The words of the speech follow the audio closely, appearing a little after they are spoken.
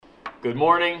Good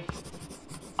morning.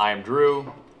 I am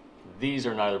Drew. These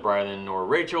are neither Brian nor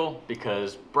Rachel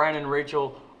because Brian and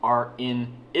Rachel are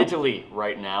in Italy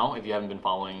right now. If you haven't been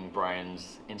following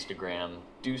Brian's Instagram,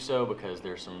 do so because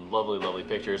there's some lovely, lovely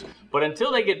pictures. But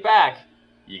until they get back,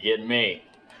 you get me.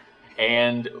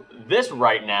 And this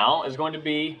right now is going to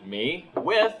be me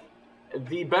with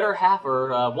the better half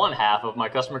or one half of my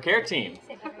customer care team.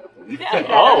 Yeah.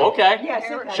 Oh, okay.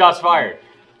 Yes. Shots fired.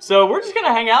 So we're just going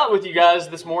to hang out with you guys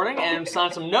this morning and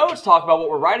sign some notes, talk about what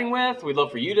we're riding with. We'd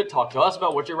love for you to talk to us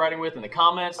about what you're riding with in the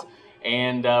comments.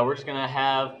 And we're just going to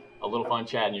have a little fun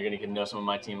chat, and you're going to get to know some of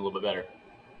my team a little bit better.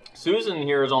 Susan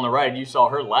here is on the ride. You saw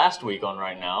her last week on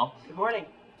Ride Now. Good morning.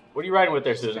 What are you riding with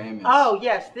there, Susan? Famous. Oh,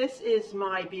 yes. This is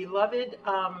my beloved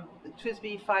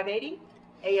TWSBI 580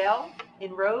 AL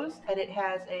in rose, and it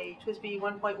has a TWSBI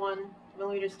 1.1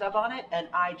 millimeter stub on it, and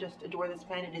I just adore this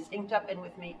pen. It is inked up and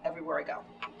with me everywhere I go.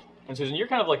 And Susan, you're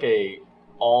kind of like a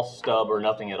all stub or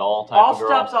nothing at all type All of girl.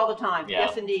 stubs all the time. Yeah.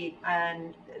 Yes, indeed.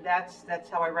 And that's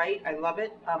how I write. I love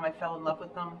it. I fell in love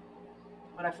with them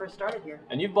when I first started here.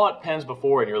 And you've bought pens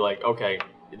before, and you're like, okay,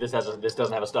 this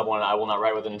doesn't have a stub on it. I will not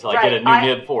write with it until I Right. get a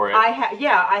new nib for it. I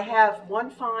have one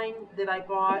fine that I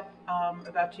bought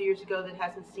about 2 years ago that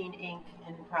hasn't seen ink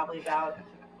in probably about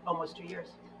almost 2 years.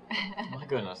 My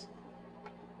goodness.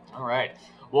 All right.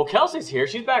 Well, Kelsey's here.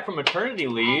 She's back from maternity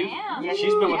leave. I am. Yeah,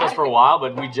 She's been with us for a while,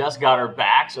 but we just got her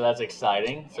back, so that's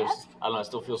exciting. So Yes. I don't know, it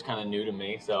still feels kind of new to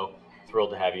me. So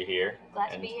thrilled to have you here. Glad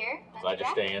to And be here. Glad you're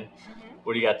to be back. staying.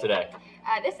 What do you got today?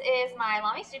 This is my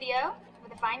Lamy Studio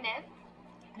with a fine nib.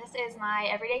 This is my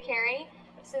everyday carry.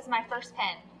 This is my first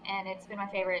pen, and it's been my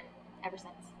favorite ever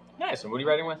since. Nice. And what are you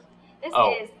writing with? This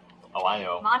Oh. is Oh, I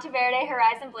know. Monteverde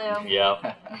Horizon Blue.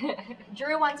 Yeah.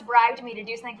 Drew once bribed me to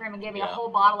do something for him and gave me a Yeah. whole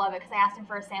bottle of it because I asked him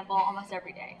for a sample almost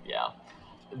every day. Yeah.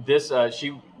 This,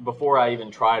 before I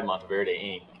even tried Monteverde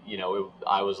ink,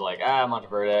 I was like,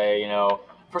 Monteverde,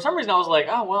 For some reason I was like,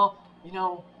 oh, well,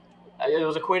 it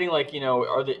was equating like,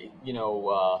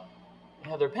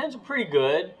 their pens are pretty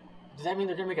good. Does that mean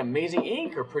they're going to make amazing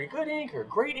ink or pretty good ink or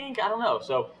great ink? I don't know.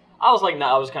 So I was like,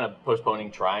 I was kind of postponing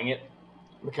trying it.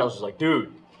 Mikkel was just like,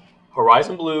 dude,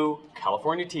 Horizon Blue,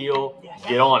 California Teal, Yes.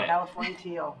 get on it. California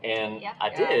teal. And Yep. I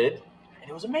did, and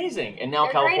it was amazing. And now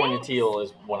They're great California inks. Teal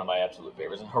is one of my absolute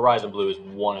favorites. And Horizon Blue is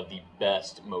one of the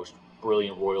best, most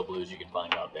brilliant royal blues you can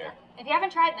find out there. If you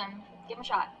haven't tried them, give them a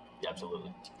shot.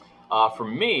 Absolutely. For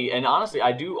me, and honestly,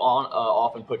 I do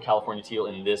often put California Teal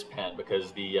in this pen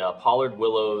because the Pollard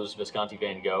Willows Visconti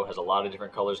Van Gogh has a lot of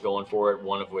different colors going for it,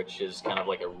 one of which is kind of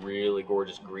like a really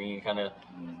gorgeous green kind of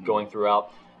going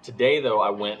throughout. Today, though,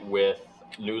 I went with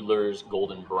Noodler's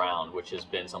Golden Brown, which has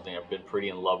been something I've been pretty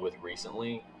in love with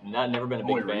recently. Never been a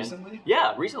big Only fan. recently?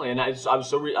 Yeah, recently, and I was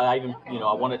so I even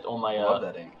I want it on my I love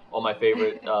that ink. on my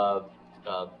favorite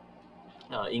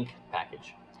ink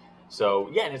package. So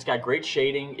yeah, and it's got great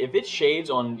shading. If it shades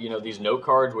on these note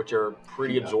cards, which are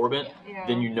pretty Yeah. absorbent,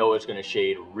 then it's going to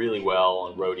shade really well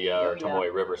on Rhodia or Yeah.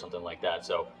 Tomoe River or something like that.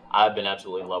 So I've been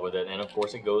absolutely in love with it, and of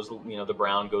course it goes. The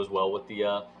brown goes well with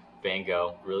the Van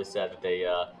Gogh. Really sad that they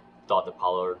thought that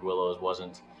Pollard Willows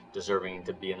wasn't deserving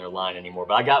to be in their line anymore,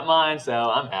 but I got mine, so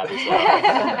I'm happy. So.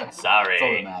 That's all that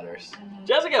Sorry. matters.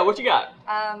 Jessica, what you got?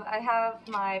 I have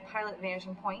my Pilot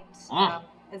Vanishing Point.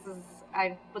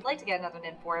 I would like to get another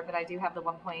nib for it, but I do have the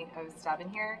 1.0 stub in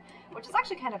here, which is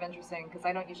actually kind of interesting because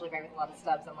I don't usually write with a lot of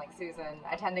stubs. I'm like Susan.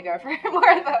 I tend to go for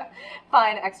more of the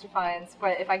fine, extra fines,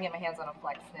 but if I can get my hands on a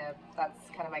flex nib, that's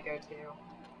kind of my go-to.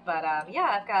 But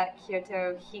I've got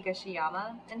Kyoto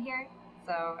Higashiyama in here,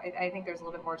 so I think there's a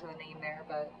little bit more to the name there,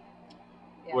 but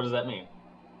yeah. What does that mean?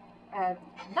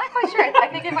 Not quite sure. I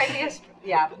think it might be not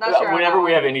sure. on Whenever that we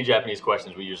one. have any Japanese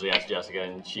questions, we usually ask Jessica,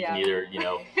 and she can Yeah. either,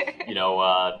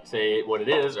 say what it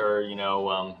is, or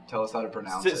Tell us how to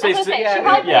pronounce Say- it. I was gonna say, Yeah. she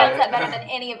probably Yeah. pronounced that better than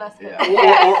any of us could.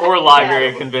 Yeah. or lie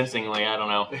very convincingly. I don't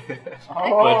know.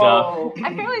 Oh.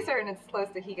 I'm fairly certain it's close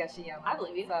to Higashiyama. I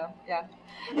believe you. So yeah,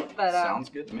 but Sounds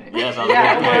good to me. Yeah, sounds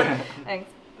Yeah. good.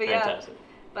 thanks. But Fantastic.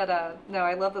 no,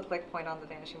 I love the click point on the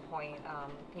vanishing point.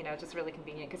 Just really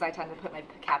convenient because I tend to put my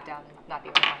cap down and not be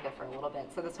able to find it for a little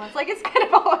bit. So this one's like it's kind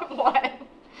of all in one,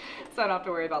 so I don't have to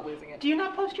worry about losing it. Do you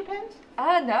not post your pens?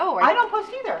 No, I don't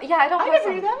post either. Yeah, I don't I post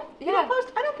never them. do that. You Yeah. don't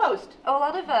post? I don't post. Oh, a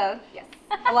lot of yes,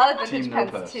 a lot of vintage Team no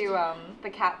pens post. too.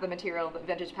 The material, the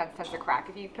vintage pens tends to crack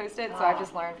if you post it. So I've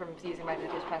just learned from using my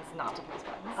vintage pens not to post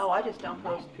pens. Oh, I just don't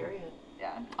post, period.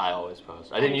 Yeah. I always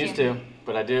post. I didn't used to,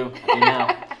 but I do. I do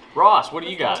now. Ross, what do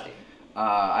you got?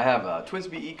 I have a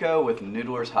TWSBI Eco with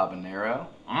Noodler's Habanero.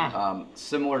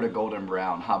 Similar to Golden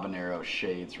Brown, Habanero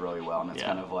shades really well, and it's Yeah.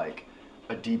 kind of like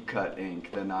a deep cut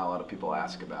ink that not a lot of people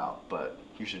ask about, but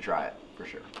you should try it. for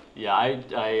sure. Yeah,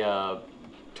 I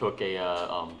took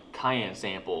a cayenne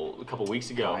sample a couple weeks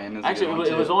ago. Cayenne is a Actually, good one,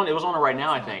 it was too. on it right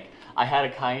now. I think I had a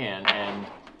cayenne and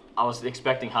I was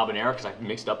expecting habanero because I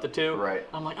mixed up the two. Right.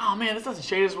 I'm like, oh man, this doesn't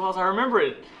shade as well as I remember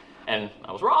it, and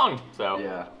I was wrong. So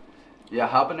Yeah,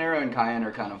 habanero and cayenne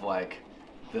are kind of like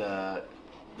the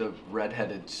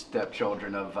redheaded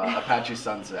stepchildren of Apache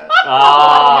Sunset.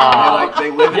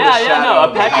 They live in the shadow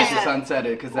of Apache Sunset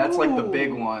because that's like the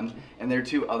big one, and there are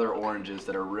two other oranges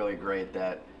that are really great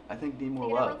that I think need more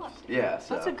love. Yeah,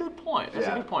 so that's a good point. That's a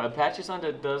Yeah. good point. Apache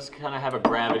Sunset does kind of have a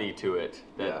gravity to it.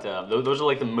 That those are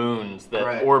like the moons that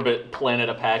Right. orbit planet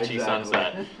Apache Exactly.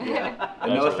 Sunset. Yeah, That's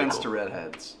and no really offense cool. to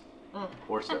redheads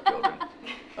or stepchildren.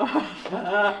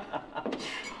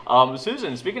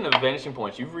 Susan, speaking of vanishing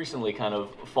points, you've recently kind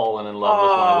of fallen in love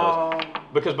with one of those.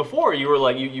 Because before you were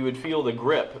like you would feel the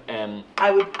grip and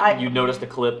you'd notice the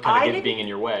clip kind of being in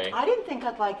your way. I didn't think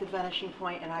I'd like the vanishing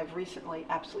point, and I've recently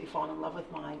absolutely fallen in love with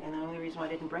mine. And the only reason why I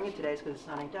didn't bring it today is because it's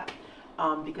not inked up.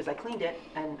 Because I cleaned it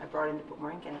and I brought it in to put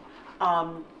more ink in it.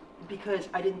 Because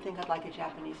I didn't think I'd like a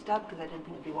Japanese stub because I didn't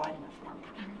think it'd be wide enough for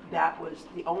me. That was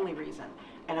the only reason.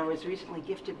 And I was recently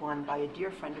gifted one by a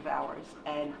dear friend of ours,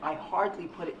 and I hardly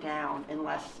put it down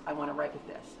unless I want to write with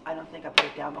this. I don't think I put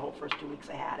it down the whole first 2 weeks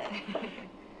I had it.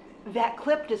 That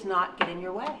clip does not get in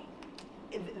your way.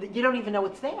 You don't even know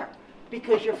it's there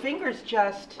because your fingers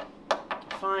just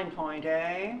fine point,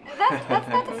 eh?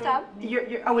 That's a stub.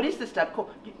 Oh, it is the stub. Cool.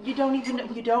 You don't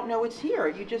even you don't know it's here.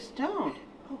 You just don't.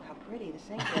 Oh, how pretty this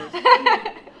ink is.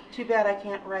 Too bad I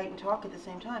can't write and talk at the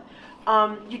same time.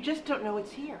 You just don't know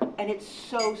it's here, and it's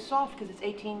so soft because it's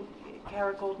 18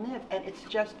 karat gold nib, and it's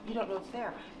just you don't know it's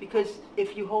there because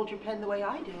if you hold your pen the way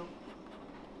I do.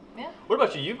 Yeah. What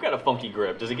about you? You've got a funky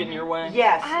grip. Does it get in your way?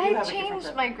 Yes, you I have a different changed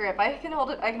grip. my grip. I can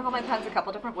hold it. I can hold my pens a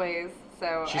couple different ways.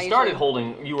 So She I started usually-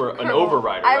 holding. You were an Cool.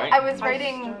 overwriter, right? I was I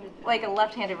writing started that. like a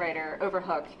left-handed writer over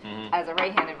hook Mhm. as a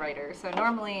right-handed writer. So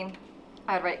normally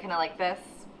I'd write kind of like this,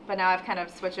 but now I've kind of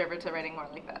switched over to writing more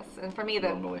like this. And for me,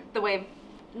 Normally. the way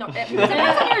no, it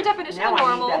depends on your definition Now of I need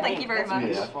normal. that Thank ink. you very That's much.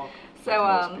 beautiful. So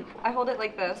Like most people. I hold it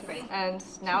like this, and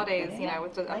nowadays, you Yeah. know,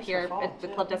 with the, up Nice here, for fall, the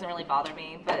too. clip doesn't really bother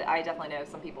me. But I definitely know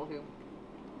some people who,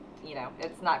 you know,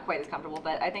 it's not quite as comfortable.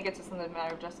 But I think it's just a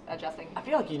matter of just adjusting. I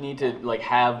feel like you need to like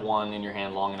have one in your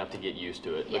hand long enough to get used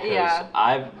to it. Because Yeah.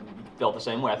 I've felt the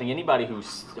same way. I think anybody who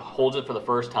holds it for the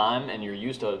first time and you're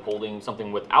used to holding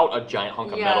something without a giant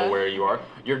hunk of Yeah. metal where you are,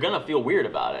 you're gonna feel weird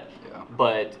about it. Yeah.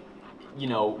 But you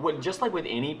know, just like with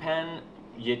any pen,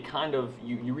 you kind of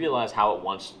you realize how it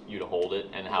wants you to hold it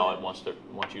and how it wants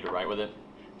you to write with it.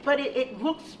 But it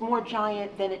looks more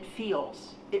giant than it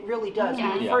feels. It really does.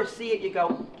 When you Yeah. first see it, you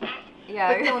go.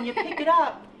 Yeah. But then when you pick it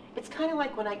up, it's kind of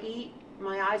like when I eat.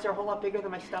 My eyes are a whole lot bigger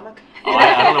than my stomach. Oh,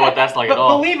 I don't know what that's like But at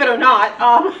all. believe it or not,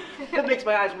 it makes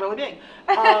my eyes really big.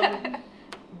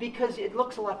 Because it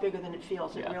looks a lot bigger than it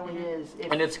feels. It Yeah. really is.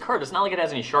 And it's curved. It's not like it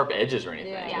has any sharp edges or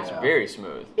anything. Yeah. It's Yeah. very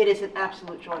smooth. It is an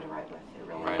absolute joy to write with. It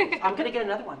really Right. is. I'm going to get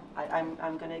another one.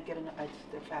 I'm going to get another.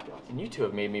 They're fabulous. And you two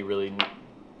have made me really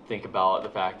think about the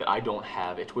fact that I don't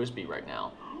have a TWSBI right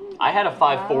now. I had a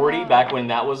 540 back when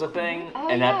that was a thing, Oh,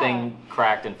 and that yeah. thing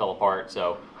cracked and fell apart.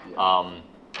 So,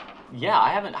 yeah, I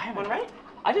haven't. One right?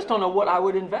 I just don't know what I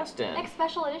would invest in. Next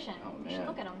special edition. Oh You should man,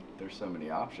 look at them. there's so many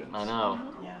options. I know.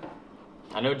 Yeah.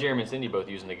 I know Jeremy and Cindy both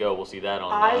using the Go. We'll see that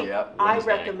on Yep. I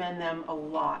Wednesday. recommend them a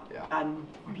lot. Yeah.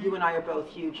 You and I are both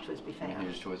huge TWSBI I'm a fans.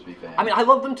 huge TWSBI fan. I mean, I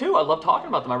love them too. I love talking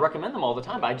about them. I recommend them all the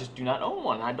time, but I just do not own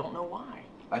one. I don't know why.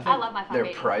 I think I love my their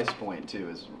 580. price point too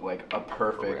is like a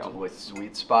perfect real. like,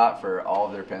 sweet spot for all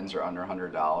of their pens are under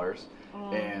 $100,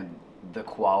 and the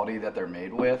quality that they're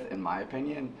made with, in my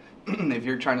opinion, if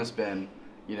you're trying to spend,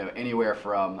 you know, anywhere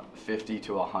from 50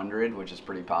 to 100, which is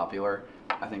pretty popular,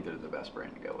 I think they're the best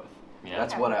brand to go with. Yeah.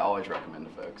 That's what I always recommend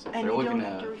to folks. If And they're you looking don't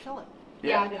have to refill it.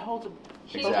 yeah, It holds a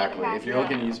Huge exactly. impact, If you're yeah.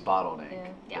 looking to use bottled ink,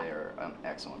 Yeah. they are an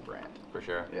excellent brand. For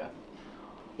sure. Yeah.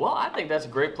 Well, I think that's a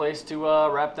great place to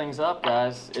wrap things up,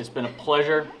 guys. It's been a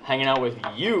pleasure hanging out with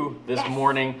you this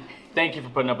morning. Thank you for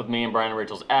putting up with me and Brian and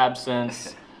Rachel's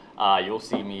absence. You'll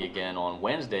see me again on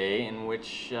Wednesday, in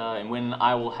which and when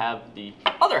I will have the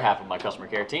other half of my customer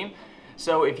care team.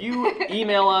 So if you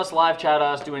email us, live chat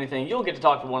us, do anything, you'll get to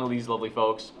talk to one of these lovely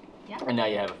folks. Yeah. And now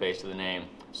you have a face to the name.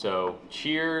 So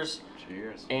cheers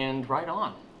Cheers. and right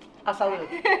on. salud.